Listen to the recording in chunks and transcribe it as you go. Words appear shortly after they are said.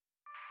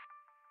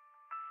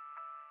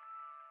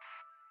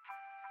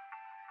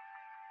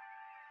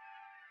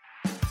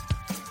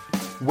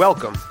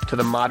Welcome to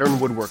the Modern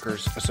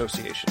Woodworkers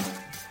Association,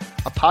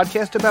 a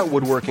podcast about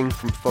woodworking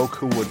from folk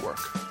who woodwork.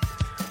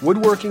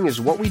 Woodworking is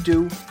what we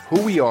do,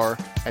 who we are,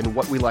 and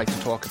what we like to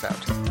talk about.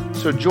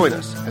 So join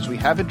us as we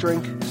have a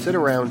drink, sit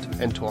around,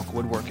 and talk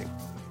woodworking.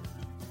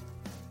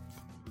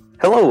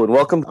 Hello and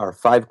welcome to our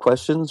 5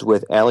 questions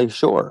with Allie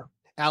Shore.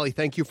 Allie,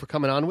 thank you for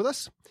coming on with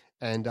us.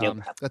 And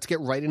Let's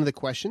get right into the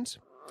questions.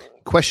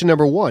 Question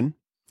number 1,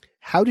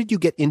 how did you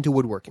get into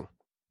woodworking?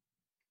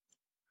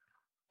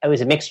 It was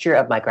a mixture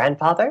of my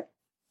grandfather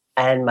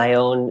and my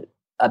own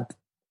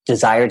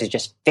desire to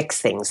just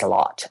fix things a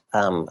lot.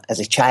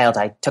 As a child,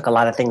 I took a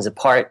lot of things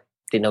apart,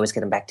 didn't always get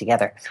them back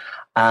together.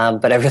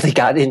 But I really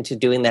got into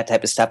doing that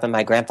type of stuff. And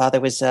my grandfather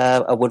was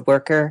a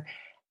woodworker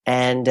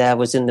and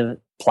was in the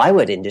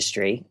plywood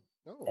industry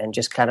and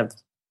just kind of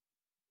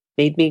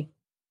made me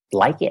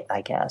like it,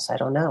 I guess. I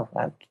don't know.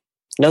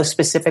 No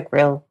specific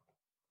real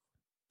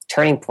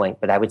turning point,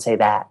 but I would say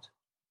that.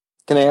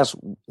 Can I ask,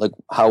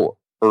 how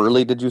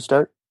early did you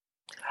start?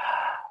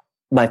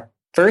 My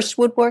first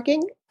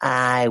woodworking,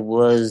 I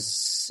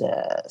was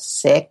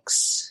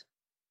 6,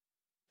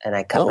 and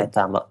I cut my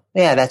thumb up.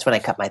 Yeah, that's when I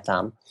cut my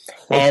thumb.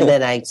 And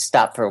then I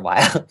stopped for a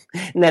while.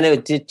 And then I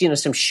did,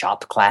 some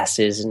shop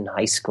classes in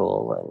high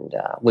school, and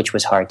which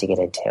was hard to get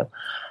into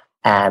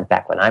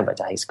back when I went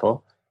to high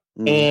school.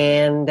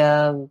 And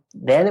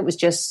then it was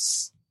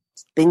just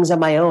things on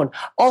my own.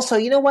 Also,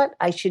 you know what?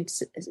 I should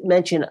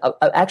mention,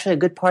 actually a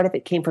good part of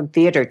it came from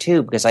theater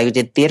too, because I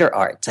did theater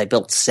arts. I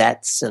built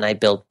sets and I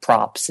built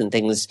props and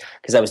things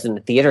because I was in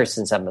the theater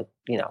since I'm,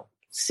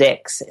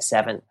 6,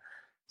 7.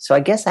 So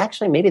I guess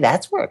actually maybe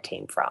that's where it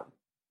came from.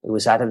 It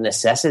was out of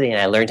necessity and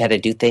I learned how to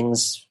do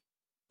things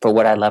for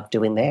what I loved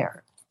doing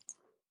there.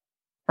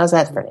 How's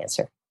that for an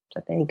answer?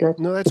 Is that any good?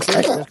 No, that's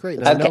great. That's great.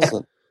 Okay.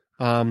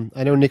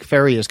 I know Nick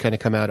Ferry has kind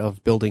of come out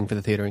of building for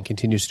the theater and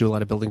continues to do a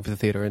lot of building for the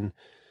theater. And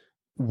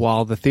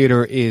while the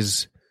theater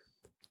is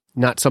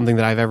not something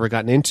that I've ever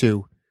gotten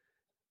into,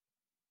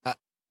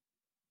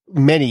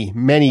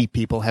 many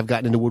people have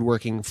gotten into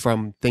woodworking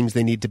from things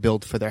they need to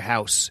build for their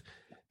house.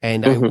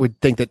 And I would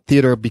think that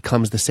theater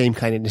becomes the same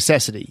kind of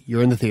necessity.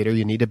 You're in the theater,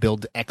 you need to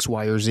build X,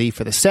 Y, or Z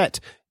for the set.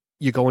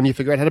 You go and you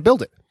figure out how to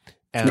build it.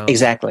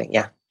 Exactly,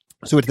 yeah.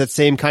 So it's that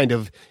same kind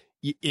of,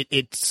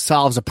 it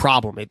solves a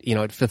problem.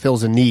 It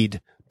fulfills a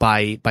need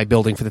by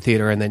building for the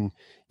theater, and then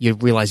you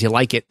realize you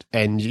like it,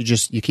 and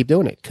you keep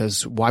doing it,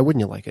 because why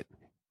wouldn't you like it?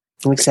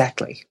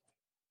 Exactly.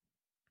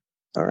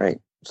 All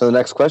right. So the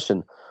next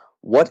question,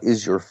 what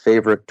is your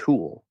favorite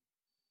tool?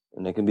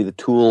 And it can be the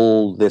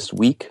tool this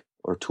week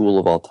or tool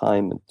of all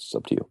time. It's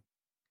up to you.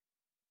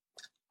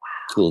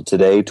 Wow. Tool of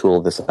today, tool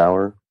of this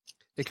hour.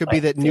 It could be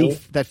that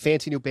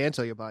fancy new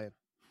bandsaw you're buying.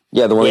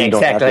 Yeah, the one you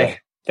don't have yet.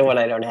 The one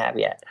I don't have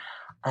yet.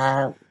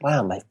 Wow,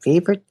 my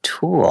favorite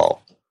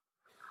tool.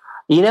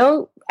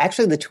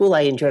 Actually, the tool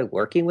I enjoy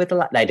working with a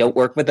lot, and I don't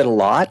work with it a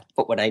lot,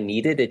 but when I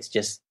need it, it's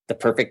just the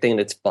perfect thing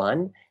that's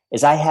fun,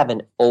 is I have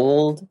an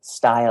old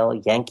style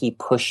Yankee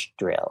push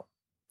drill.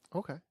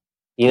 Okay.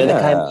 The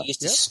kind you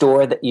used to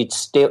store that you'd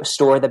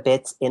store the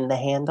bits in the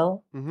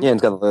handle? Mm-hmm. Yeah,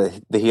 it's got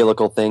the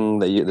helical thing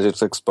that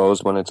it's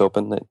exposed when it's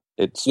open, that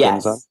it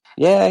spins on.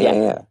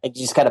 Yeah. And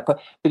you just got to put,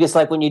 because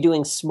when you're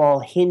doing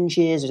small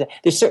hinges,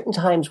 there's certain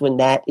times when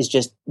that is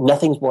just,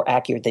 nothing's more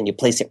accurate than you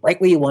place it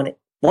right where you want it.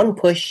 One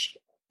push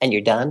and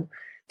you're done.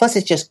 Plus,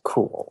 it's just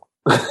cool.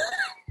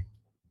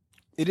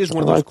 It is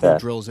one of those cool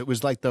drills. It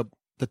was like the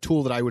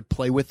tool that I would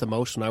play with the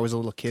most when I was a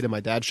little kid in my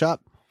dad's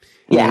shop.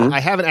 Yeah.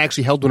 I haven't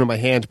actually held one in my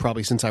hand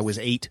probably since I was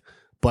 8,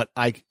 but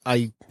I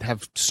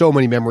have so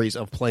many memories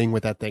of playing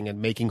with that thing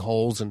and making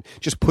holes and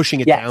just pushing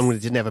it down when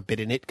it didn't have a bit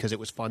in it because it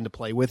was fun to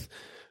play with.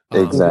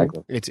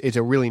 Exactly. It's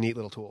a really neat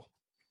little tool.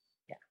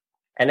 Yeah.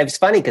 And it's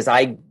funny because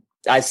I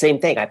same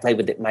thing. I played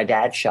with it in my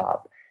dad's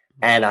shop,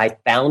 and I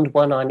found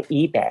one on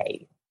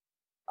eBay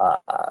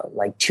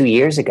 2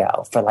 years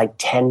ago for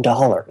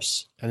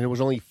 $10. And it was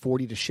only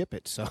 $40 to ship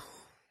it, so.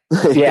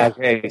 Yeah,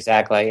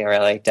 exactly.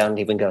 Really, don't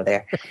even go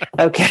there.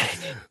 Okay.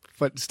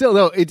 But still,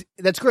 no,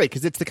 that's great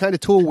because it's the kind of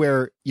tool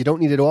where you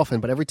don't need it often,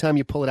 but every time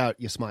you pull it out,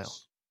 you smile.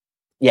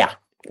 Yeah,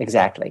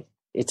 exactly.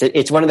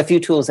 It's one of the few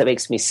tools that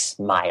makes me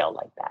smile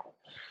like that.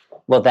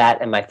 Well,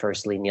 that and my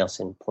first Lee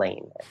Nielsen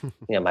plane,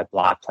 my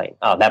block plane.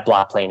 Oh, that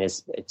block plane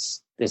is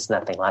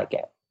nothing like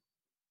it.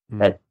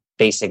 That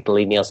basic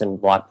Lee Nielsen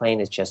block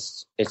plane is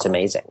it's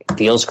amazing. It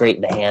feels great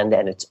in the hand,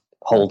 and it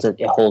holds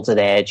an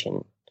edge,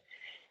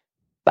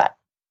 but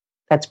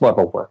that's more of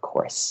a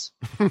workhorse.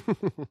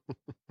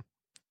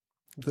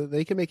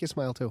 They can make you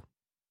smile too.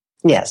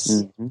 Yes.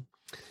 Mm-hmm. All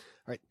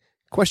right.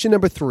 Question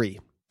number 3.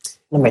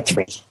 Number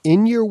 3.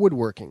 In your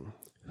woodworking,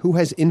 who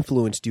has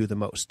influenced you the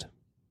most?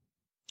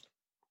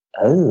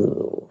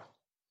 Oh,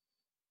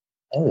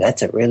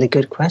 that's a really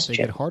good question. They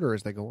get harder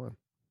as they go on.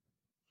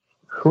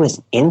 Who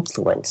has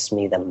influenced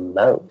me the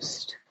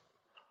most?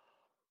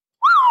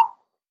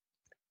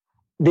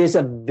 There's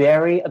a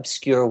very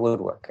obscure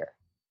woodworker,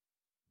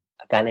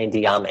 a guy named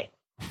Diame,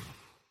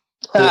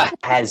 who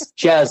has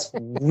just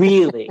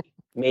really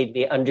made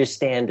me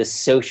understand the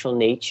social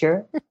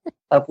nature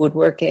of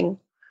woodworking.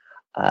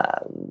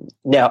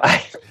 No,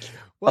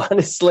 Well-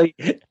 honestly,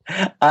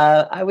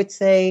 I would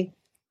say,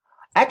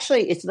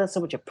 actually, it's not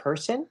so much a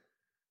person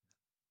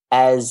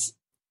as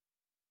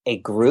a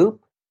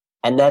group.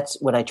 And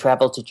that's when I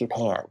traveled to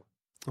Japan.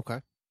 Okay.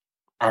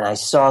 And I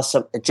saw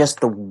just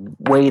the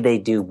way they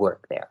do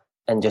work there,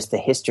 and just the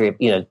history of,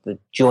 the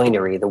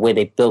joinery, the way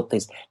they built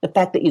things. The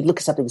fact that you look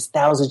at something that's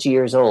thousands of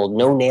years old,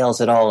 no nails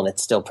at all, and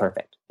it's still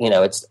perfect.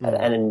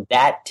 And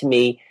that to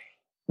me,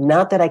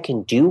 not that I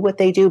can do what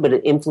they do, but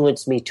it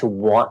influenced me to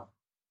want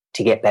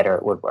to get better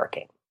at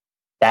woodworking.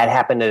 That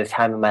happened at a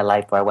time in my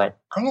life where I went,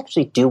 I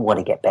actually do want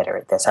to get better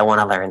at this. I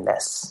want to learn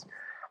this.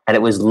 And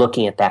it was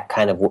looking at that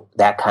kind of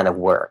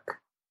work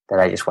that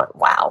I just went,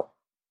 wow,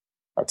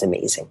 that's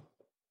amazing.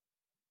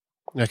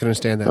 I can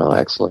understand that. Oh,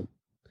 excellent.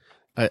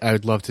 I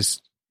would love to.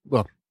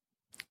 Well,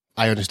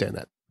 I understand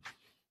that.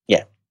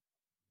 Yeah.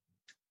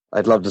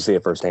 I'd love to see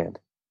it firsthand.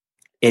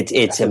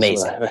 It's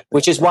amazing,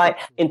 which is why,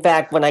 in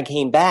fact, when I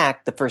came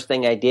back, the first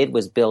thing I did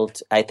was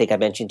built, I think I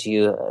mentioned to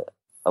you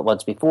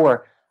once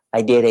before,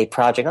 I did a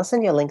project. I'll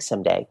send you a link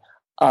someday.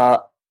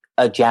 A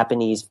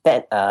Japanese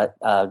gate.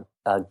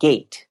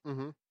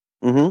 Mm-hmm.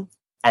 Mm-hmm.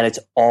 And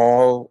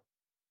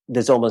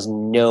there's almost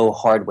no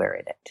hardware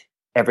in it.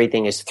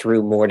 Everything is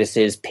through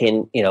mortises,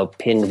 pinned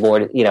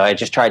mortise. I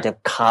just tried to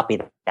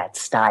copy that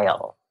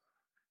style.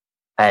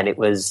 And it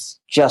was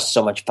just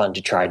so much fun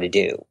to try to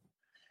do.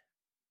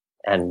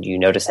 And you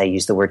notice I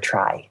use the word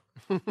try.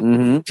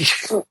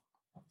 Mm-hmm.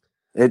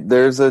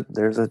 There's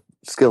a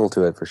skill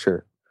to it for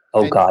sure.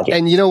 Oh, God. Yeah.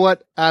 And you know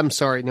what? I'm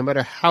sorry. No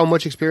matter how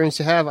much experience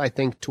you have, I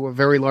think to a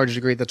very large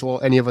degree, that's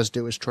all any of us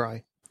do is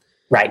try.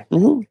 Right.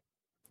 Mm-hmm.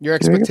 Your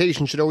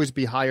expectation should always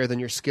be higher than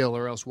your skill,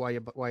 or else why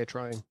you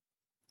trying?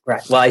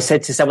 Right. Well, I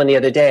said to someone the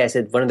other day, I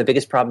said, one of the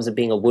biggest problems of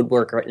being a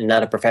woodworker and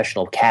not a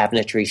professional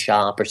cabinetry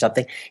shop or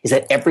something is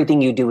that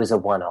everything you do is a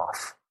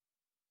one-off.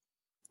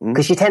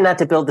 Because you tend not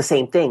to build the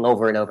same thing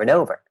over and over and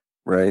over.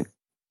 Right.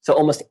 So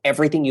almost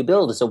everything you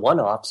build is a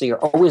one-off. So you're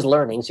always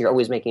learning. So you're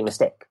always making a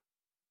mistake.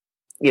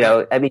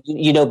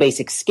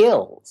 Basic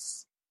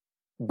skills,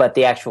 but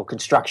the actual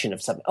construction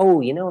of something.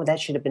 Oh, that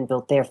should have been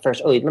built there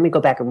first. Oh, let me go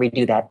back and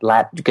redo that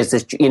lab because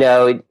this,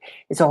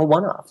 it's a whole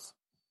one-off.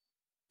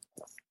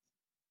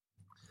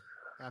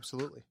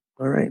 Absolutely.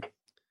 All right.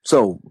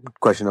 So,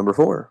 question number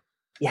 4.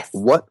 Yes.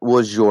 What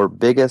was your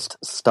biggest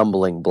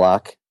stumbling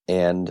block,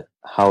 and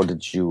how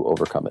did you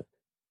overcome it?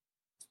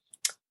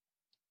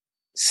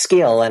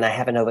 Skill, and I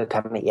haven't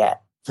overcome it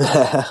yet.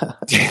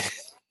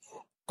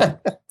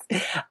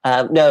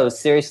 No,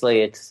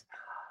 seriously, it's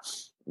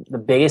the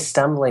biggest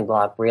stumbling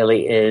block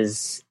really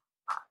is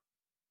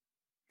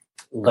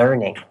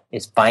learning,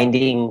 is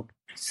finding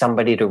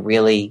somebody to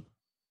really,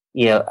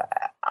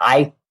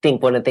 I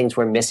think one of the things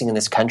we're missing in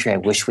this country, I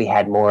wish we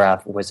had more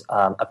of, was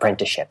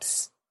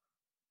apprenticeships.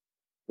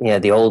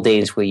 The old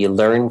days where you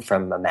learn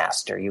from a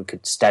master, you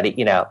could study,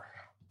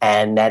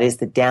 and that is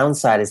the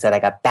downside, is that I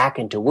got back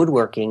into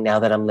woodworking now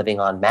that I'm living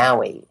on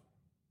Maui.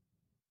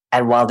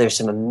 And while there's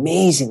some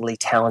amazingly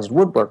talented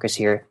woodworkers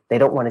here, they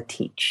don't want to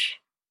teach.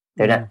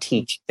 They're not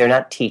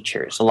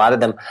teachers. A lot of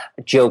them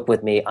joke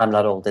with me, I'm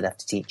not old enough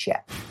to teach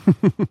yet.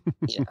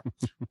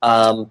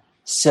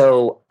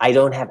 So I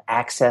don't have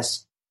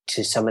access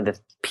to some of the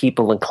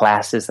people and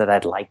classes that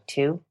I'd like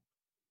to.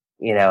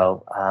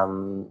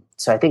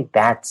 So I think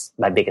that's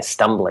my biggest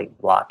stumbling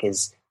block,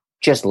 is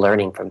just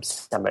learning from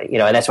somebody.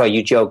 And that's why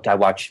you joked I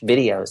watch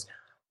videos,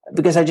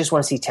 because I just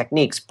want to see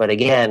techniques. But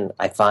again,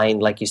 I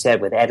find, like you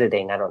said, with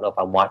editing, I don't know if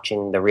I'm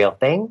watching the real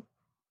thing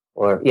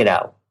or,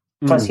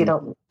 plus you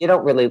don't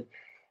really,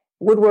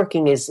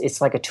 woodworking it's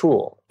like a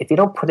tool. If you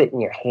don't put it in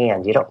your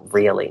hand, you don't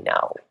really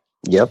know.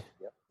 Yep.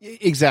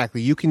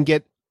 Exactly. You can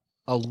get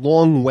a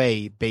long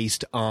way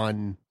based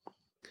on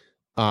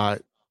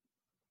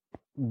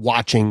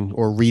watching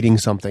or reading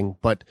something,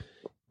 but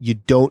you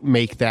don't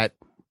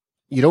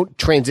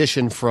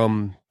transition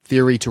from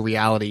theory to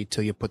reality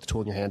till you put the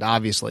tool in your hand,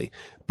 obviously.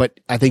 But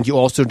I think you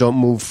also don't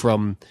move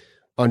from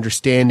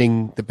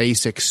understanding the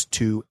basics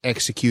to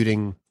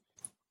executing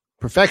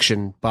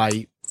perfection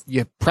by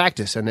you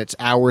practice, and it's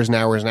hours and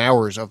hours and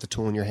hours of the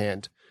tool in your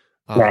hand.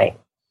 Right.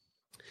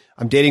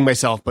 I'm dating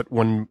myself, but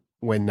when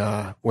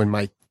my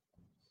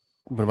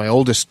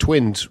oldest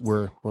twins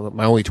were, well,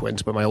 my only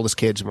twins, but my oldest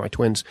kids, my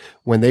twins,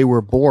 when they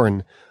were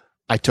born,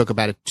 I took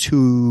about a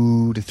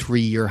 2 to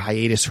 3 year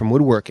hiatus from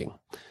woodworking.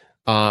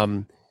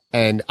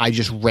 And I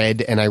just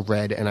read and I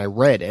read and I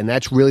read. And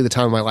that's really the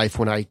time of my life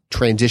when I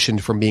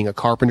transitioned from being a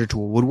carpenter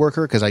to a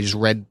woodworker, because I just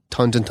read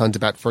tons and tons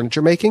about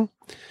furniture making.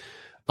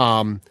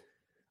 But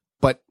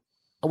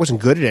I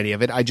wasn't good at any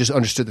of it. I just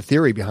understood the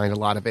theory behind a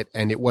lot of it.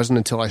 And it wasn't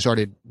until I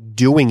started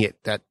doing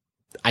it that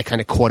I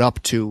kind of caught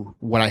up to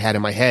what I had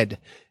in my head.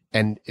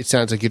 And it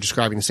sounds like you're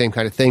describing the same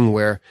kind of thing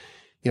where,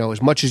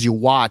 as much as you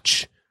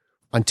watch,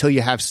 until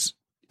you have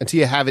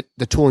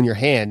the tool in your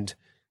hand,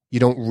 you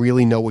don't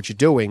really know what you're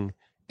doing.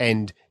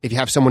 And if you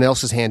have someone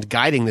else's hand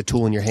guiding the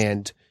tool in your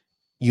hand,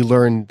 you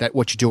learn that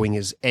what you're doing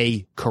is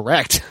A,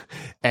 correct,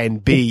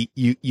 and B,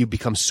 you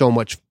become so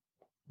much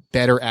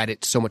better at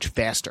it so much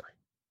faster.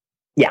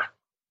 Yeah.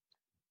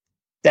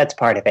 that's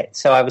part of it.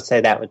 So I would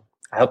say I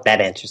hope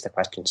that answers the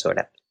question, sort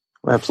of.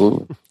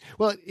 Absolutely.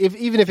 Well,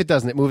 even if it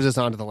doesn't, it moves us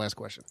on to the last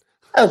question.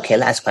 Okay,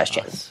 last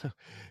question.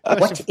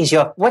 What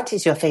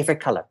is your favorite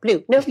color?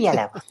 Blue? No,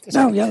 yellow.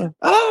 No, yellow.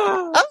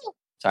 Oh,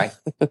 sorry.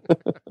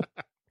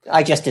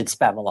 I just did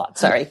spam a lot.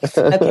 Sorry.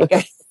 Okay,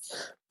 good.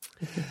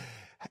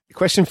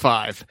 Question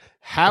 5.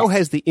 How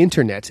has the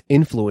internet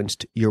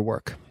influenced your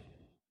work?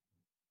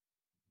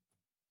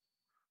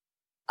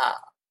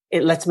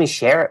 It lets me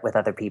share it with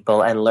other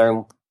people and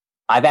learn.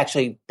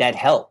 That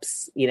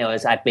helps,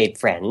 as I've made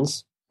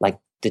friends, like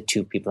the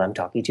 2 people I'm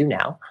talking to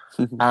now.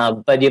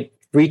 But you've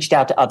reached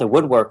out to other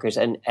woodworkers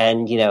and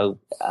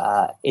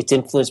it's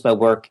influenced my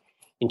work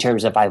in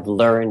terms of I've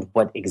learned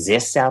what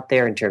exists out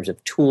there in terms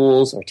of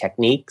tools or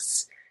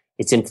techniques.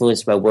 It's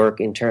influenced my work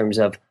in terms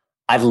of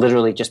I've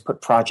literally just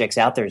put projects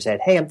out there and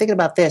said, hey, I'm thinking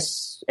about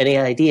this. Any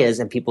ideas?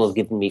 And people have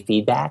given me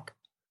feedback.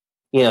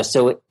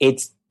 So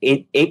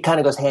it kind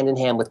of goes hand in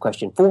hand with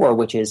question 4,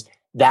 which is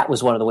that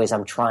was one of the ways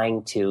I'm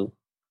trying to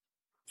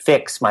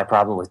fix my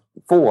problem with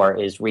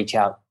 4 is reach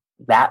out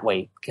that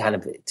way, kind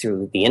of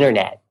through the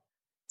internet.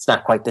 It's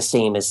not quite the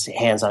same as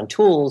hands-on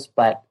tools,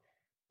 but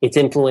it's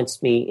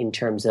influenced me in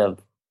terms of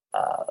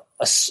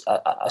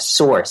a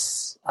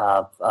source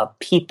of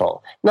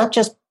people, not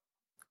just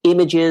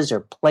images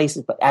or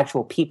places, but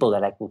actual people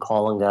that I can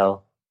call and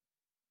go,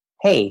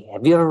 hey,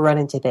 have you ever run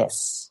into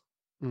this?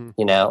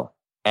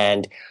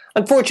 And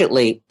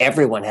unfortunately,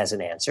 everyone has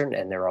an answer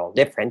and they're all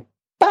different,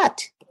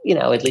 but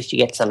at least you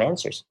get some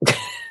answers.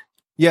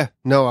 Yeah,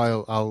 no,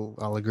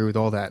 I'll agree with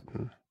all that.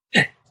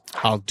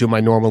 I'll do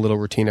my normal little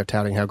routine of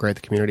touting how great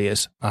the community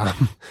is.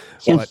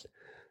 But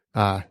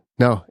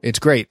no, it's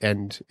great.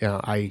 And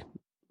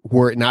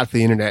were it not for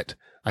the internet,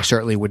 I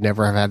certainly would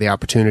never have had the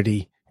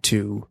opportunity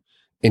to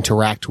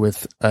interact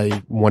with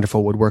a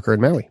wonderful woodworker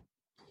in Maui.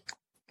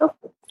 Oh,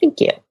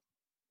 thank you.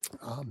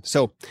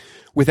 So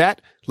with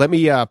that, let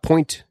me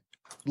point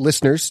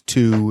listeners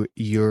to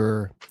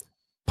your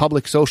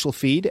public social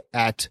feed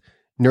at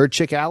Nerd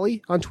Chick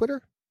Alley on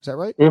Twitter. Is that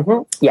right?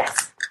 Mm-hmm.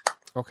 Yes.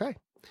 Okay.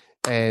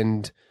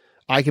 And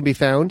I can be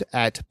found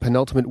at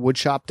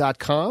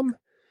penultimatewoodshop.com.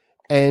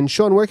 And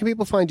Sean, where can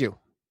people find you?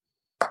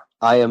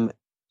 I am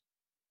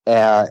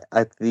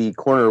at the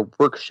corner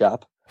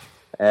workshop,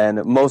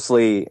 and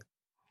mostly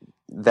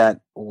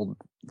that old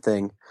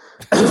thing.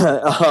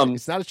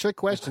 It's not a trick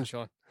question,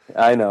 Sean.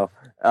 I know.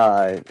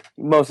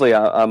 Mostly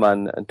I'm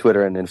on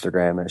Twitter and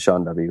Instagram at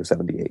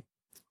SeanW78.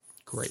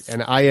 Great.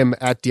 And I am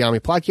at Diami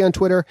Plaki on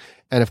Twitter.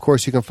 And of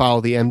course, you can follow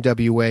the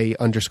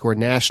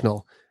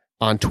MWA_national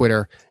on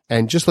Twitter.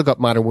 And just look up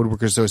Modern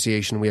Woodworkers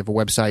Association. We have a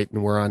website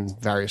and we're on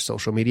various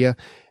social media.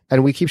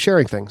 And we keep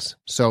sharing things.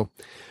 So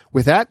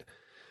with that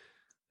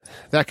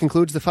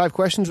concludes the 5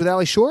 questions with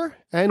Ali Shore.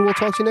 And we'll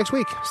talk to you next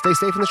week. Stay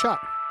safe in the shop.